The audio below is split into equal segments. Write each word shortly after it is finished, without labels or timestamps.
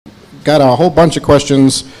got a whole bunch of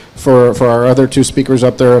questions for our other two speakers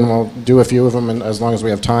up there, and we'll do a few of them as long as we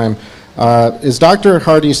have time. Is Dr.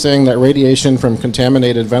 Hardy saying that radiation from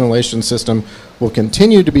contaminated ventilation system will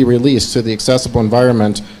continue to be released to the accessible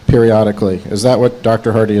environment periodically? Is that what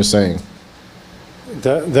Dr. Hardy is saying?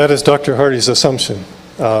 That is Dr. Hardy's assumption.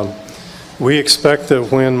 We expect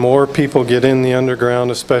that when more people get in the underground,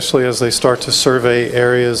 especially as they start to survey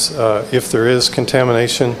areas, if there is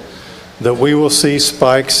contamination, that we will see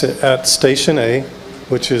spikes at Station A,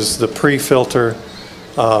 which is the pre-filter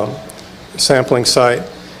sampling site,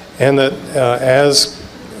 and that as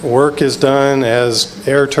work is done, as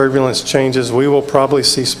air turbulence changes, we will probably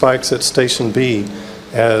see spikes at Station B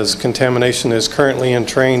as contamination is currently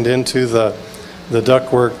entrained into the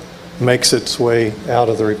ductwork, makes its way out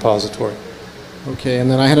of the repository. Okay, and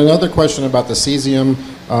then I had another question about the cesium.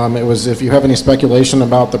 It was if you have any speculation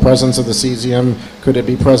about the presence of the cesium, could it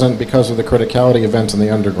be present because of the criticality event in the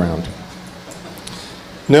underground?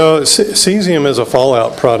 No, cesium is a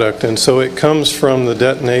fallout product, and so it comes from the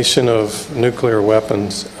detonation of nuclear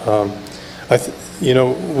weapons. You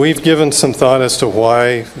know, we've given some thought as to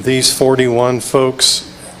why these 41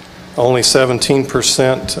 folks, only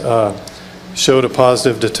 17% showed a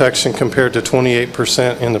positive detection compared to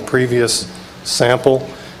 28% in the previous sample.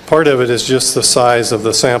 Part of it is just the size of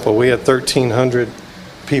the sample. We had 1,300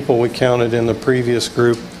 people we counted in the previous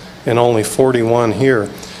group and only 41 here.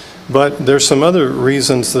 But there's some other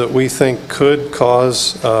reasons that we think could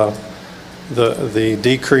cause the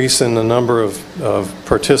decrease in the number of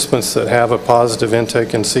participants that have a positive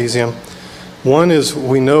intake in cesium. One is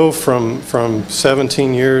we know from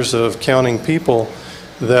 17 years of counting people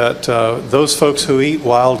that those folks who eat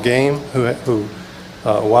wild game,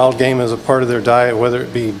 wild game is a part of their diet, whether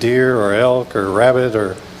it be deer or elk or rabbit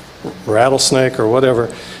or rattlesnake or whatever,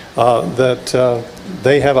 that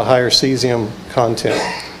they have a higher cesium content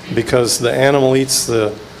because the animal eats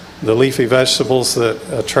the leafy vegetables that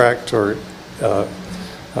attract or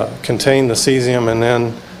contain the cesium, and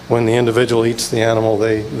then when the individual eats the animal,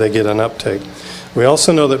 they get an uptake. We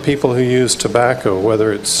also know that people who use tobacco,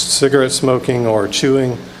 whether it's cigarette smoking or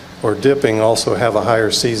chewing or dipping, also have a higher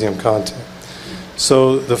cesium content.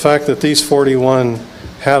 So the fact that these 41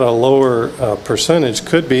 had a lower percentage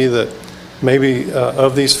could be that maybe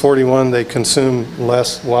of these 41 they consume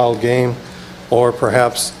less wild game, or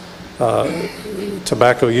perhaps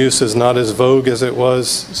tobacco use is not as vogue as it was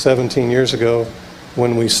 17 years ago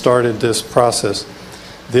when we started this process.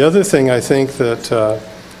 The other thing I think that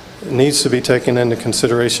needs to be taken into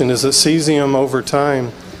consideration is that cesium over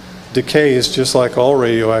time decays just like all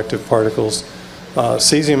radioactive particles.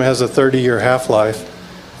 Cesium has a 30-year half-life,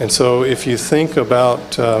 and so if you think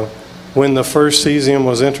about when the first cesium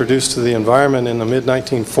was introduced to the environment in the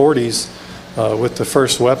mid-1940s with the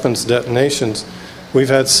first weapons detonations, we've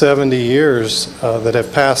had 70 years that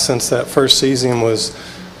have passed since that first cesium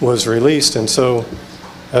was released, and so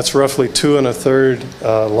that's roughly 2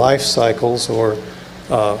 1/3 life cycles or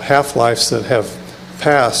half-lives that have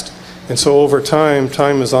passed. And so over time,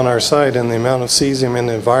 time is on our side, and the amount of cesium in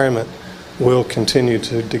the environment will continue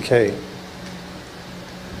to decay.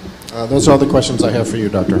 Those are all the questions I have for you,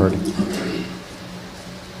 Dr. Hardy.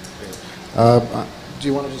 Do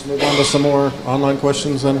you want to just move on to some more online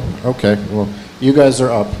questions then? Okay, well, you guys are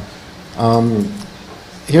up.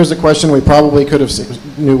 Here's a question we probably could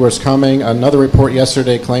have knew was coming. Another report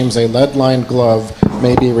yesterday claims a lead-lined glove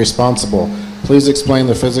may be responsible. Please explain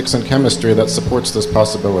the physics and chemistry that supports this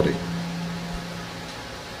possibility.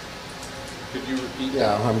 Could you repeat?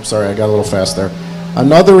 Yeah, I'm sorry, I got a little fast there.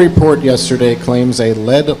 Another report yesterday claims a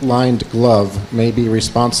lead-lined glove may be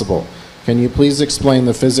responsible. Can you please explain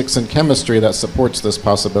the physics and chemistry that supports this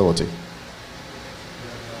possibility?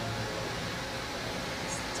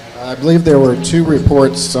 I believe there were 2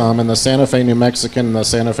 reports in the Santa Fe New Mexican and the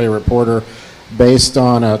Santa Fe Reporter based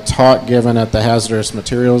on a talk given at the Hazardous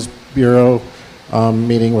Materials Bureau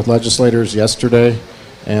meeting with legislators yesterday,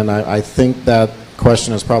 and I think that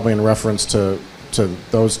question is probably in reference to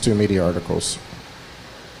those 2 media articles.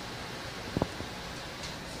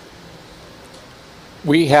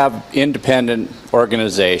 We have independent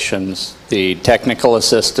organizations, the Technical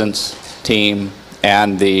Assistance Team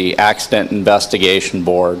and the Accident Investigation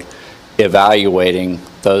Board, evaluating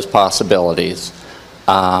those possibilities.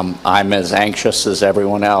 I'm as anxious as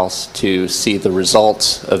everyone else to see the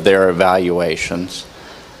results of their evaluations,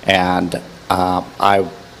 and I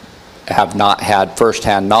have not had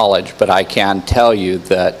firsthand knowledge, but I can tell you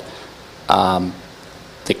that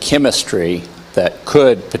the chemistry that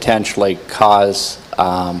could potentially cause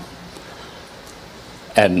an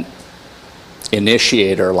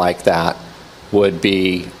initiator like that would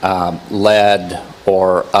be lead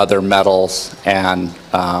or other metals, and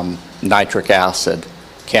nitric acid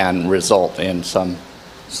can result in some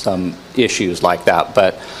issues like that.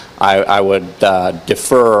 But I would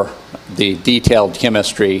defer the detailed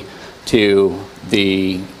chemistry to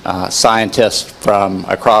the scientists from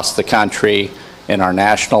across the country in our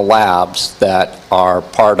national labs that are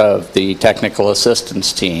part of the technical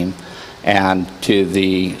assistance team, and to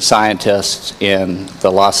the scientists in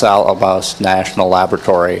the Los Alamos National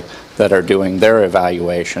Laboratory that are doing their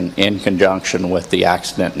evaluation in conjunction with the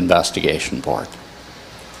Accident Investigation Board.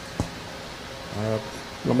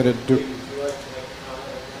 Want me to do?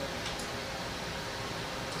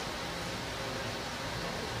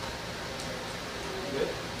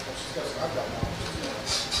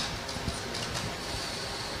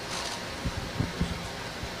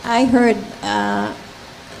 I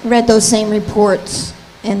read those same reports,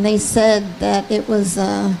 and they said that it was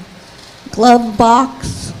a glove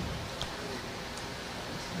box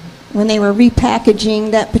when they were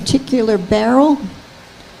repackaging that particular barrel.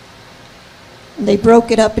 They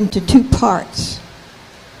broke it up into 2 parts,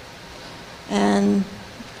 and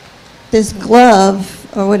this glove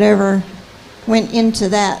or whatever went into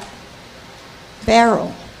that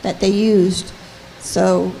barrel that they used.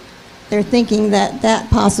 So they're thinking that that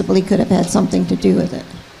possibly could have had something to do with it.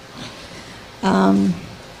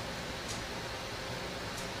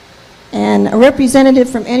 And a representative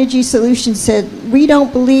from Energy Solutions said, "We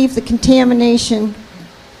don't believe the contamination,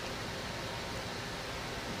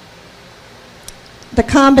 the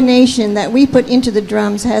combination that we put into the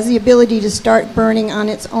drums has the ability to start burning on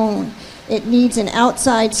its own. It needs an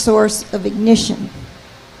outside source of ignition."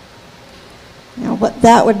 Now, what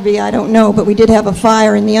that would be, I don't know, but we did have a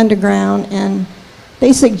fire in the underground, and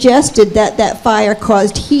they suggested that that fire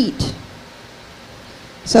caused heat.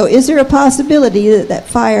 So is there a possibility that that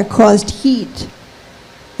fire caused heat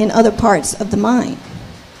in other parts of the mine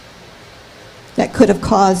that could have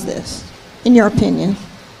caused this, in your opinion?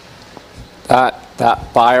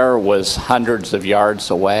 That fire was hundreds of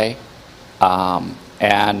yards away,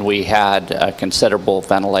 and we had a considerable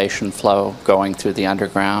ventilation flow going through the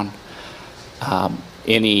underground.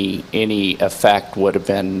 Any effect would have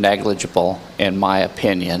been negligible, in my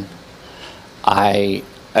opinion. I,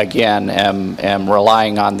 again, am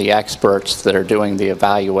relying on the experts that are doing the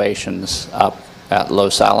evaluations up at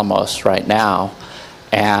Los Alamos right now,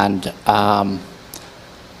 and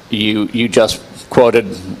you just quoted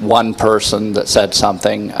one person that said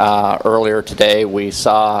something. Earlier today, we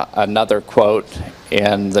saw another quote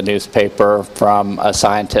in the newspaper from a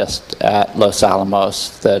scientist at Los Alamos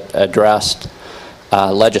that addressed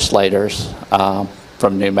legislators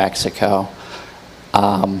from New Mexico.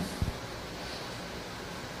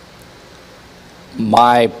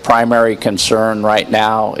 My primary concern right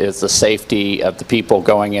now is the safety of the people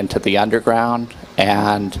going into the underground,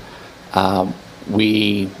 and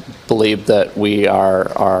we believe that we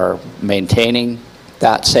are maintaining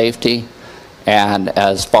that safety. And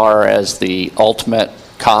as far as the ultimate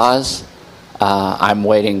cause, I'm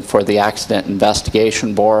waiting for the Accident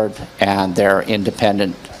Investigation Board and their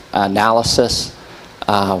independent analysis,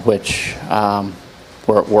 which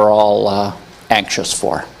we're all anxious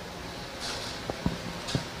for.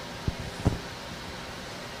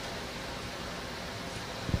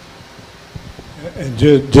 And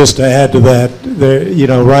just to add to that, you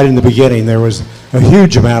know, right in the beginning, there was a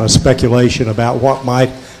huge amount of speculation about what might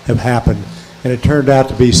have happened, and it turned out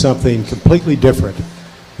to be something completely different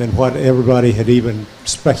than what everybody had even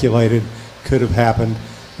speculated could have happened.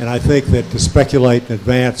 And I think that to speculate in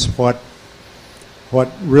advance what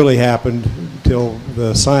really happened until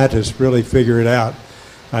the scientists really figure it out,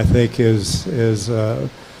 I think is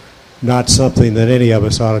not something that any of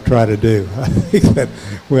us ought to try to do. I think that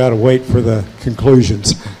we ought to wait for the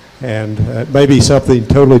conclusions, and it may be something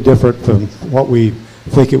totally different from what we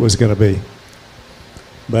think it was going to be.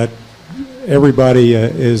 But everybody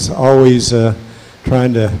is always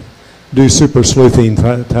trying to do super sleuthing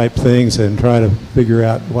type things and try to figure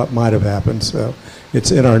out what might have happened. So it's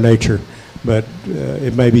in our nature, but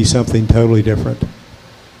it may be something totally different.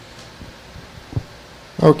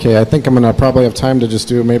 Okay, I think I'm going to probably have time to just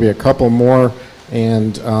do maybe a couple more.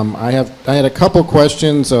 And I had a couple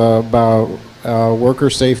questions about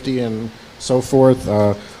worker safety and so forth.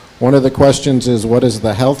 One of the questions is, what is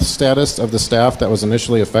the health status of the staff that was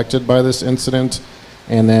initially affected by this incident?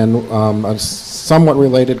 And then a somewhat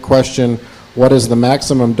related question, what is the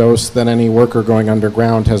maximum dose that any worker going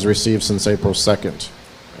underground has received since April 2nd?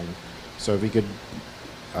 And so if you could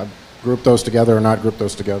group those together or not group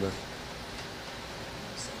those together.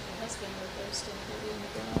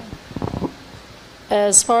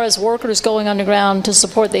 As far as workers going underground to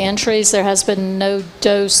support the entries, there has been no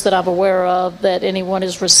dose that I'm aware of that anyone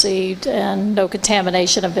has received, and no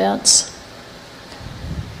contamination events.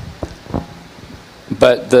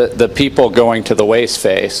 But the people going to the waste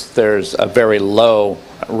face, there's a very low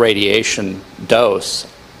radiation dose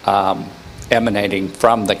emanating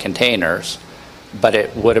from the containers, but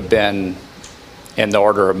it would have been in the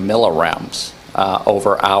order of millirems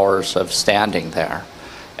over hours of standing there.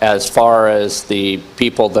 As far as the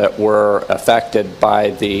people that were affected by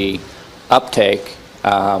the uptake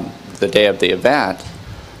the day of the event,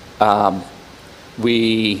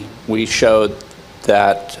 we showed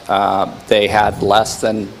that they had less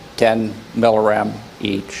than 10 millirem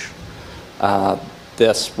each.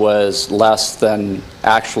 This was less than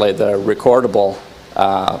actually the recordable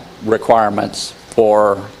requirements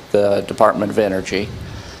for the Department of Energy.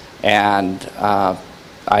 And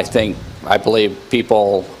I believe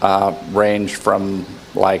people range from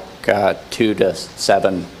like 2 to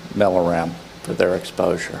 7 millirem for their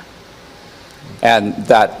exposure. And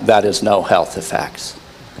that is no health effects.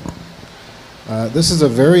 This is a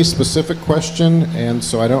very specific question, and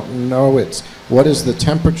so I don't know. It's what is the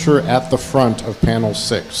temperature at the front of panel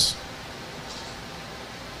 6?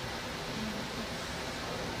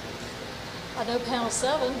 I know panel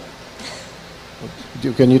 7.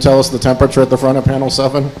 Can you tell us the temperature at the front of panel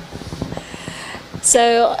 7?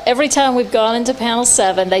 So every time we've gone into panel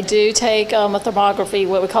 7, they do take a thermography,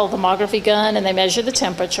 what we call a thermography gun, and they measure the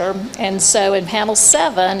temperature. And so in panel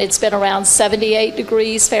 7, it's been around 78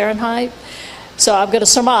 degrees Fahrenheit. So I'm going to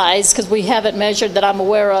surmise, because we haven't measured that I'm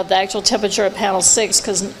aware of the actual temperature at panel 6,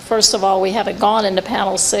 because first of all, we haven't gone into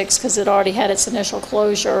panel 6 because it already had its initial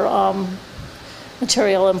closure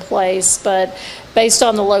material in place. But based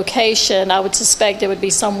on the location, I would suspect it would be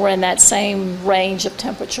somewhere in that same range of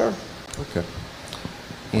temperature. Okay.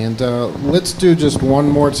 And let's do just one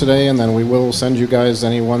more today, and then we will send you guys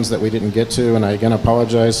any ones that we didn't get to. And I again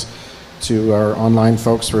apologize to our online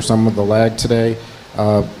folks for some of the lag today.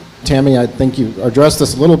 Tammy, I think you addressed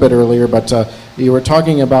this a little bit earlier, but you were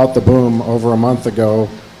talking about the boom over a month ago.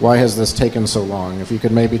 Why has this taken so long? If you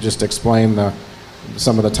could maybe just explain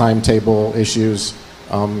some of the timetable issues.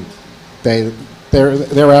 They're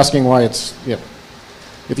asking why it's. Yeah.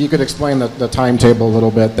 If you could explain the timetable a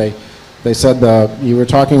little bit. They said you were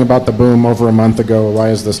talking about the boom over a month ago. Why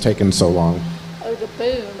has this taken so long? Oh, the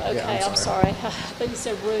boom. Okay, Yeah, I'm sorry. I thought you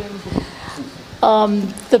said room.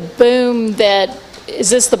 The boom that,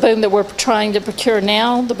 is this the boom that we're trying to procure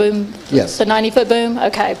now? The boom? Yes. The 90-foot boom?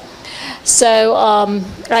 Okay. So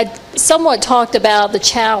I somewhat talked about the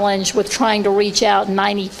challenge with trying to reach out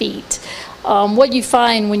 90 feet. What you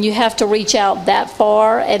find when you have to reach out that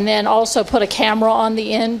far and then also put a camera on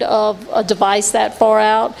the end of a device that far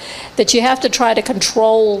out, that you have to try to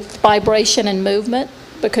control vibration and movement,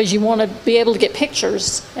 because you want to be able to get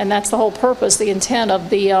pictures, and that's the whole purpose, the intent of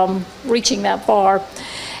the reaching that far.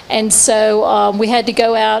 And so we had to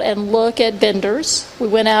go out and look at vendors. We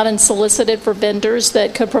went out and solicited for vendors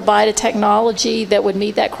that could provide a technology that would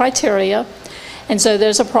meet that criteria. And so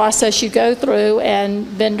there's a process you go through, and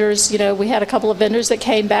vendors, we had a couple of vendors that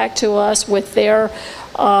came back to us with their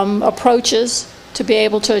approaches to be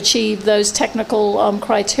able to achieve those technical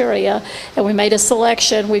criteria. And we made a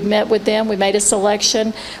selection. We met with them. We made a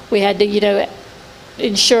selection. We had to,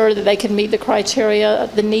 ensure that they can meet the criteria,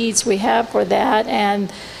 the needs we have for that.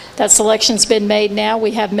 And that selection's been made now.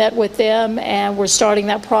 We have met with them, and we're starting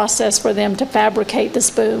that process for them to fabricate this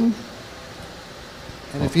boom.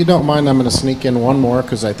 And if you don't mind, I'm going to sneak in one more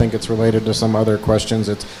because I think it's related to some other questions.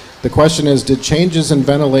 The question is, did changes in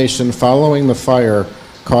ventilation following the fire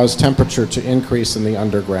cause temperature to increase in the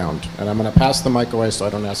underground? And I'm going to pass the mic away so I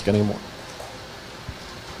don't ask any more.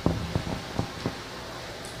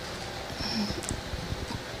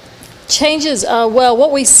 Changes, well,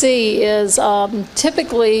 what we see is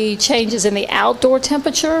typically changes in the outdoor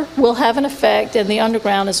temperature will have an effect in the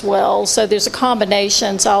underground as well. So there's a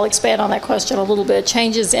combination, so I'll expand on that question a little bit.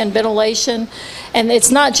 Changes in ventilation, and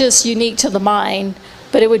it's not just unique to the mine,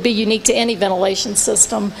 but it would be unique to any ventilation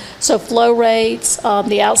system. So flow rates,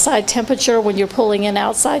 the outside temperature, when you're pulling in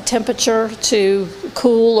outside temperature to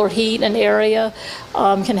cool or heat an area,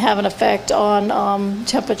 can have an effect on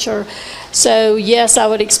temperature. So yes, I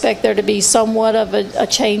would expect there to be somewhat of a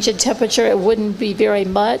change in temperature. It wouldn't be very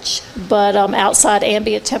much, but outside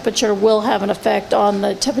ambient temperature will have an effect on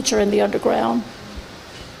the temperature in the underground.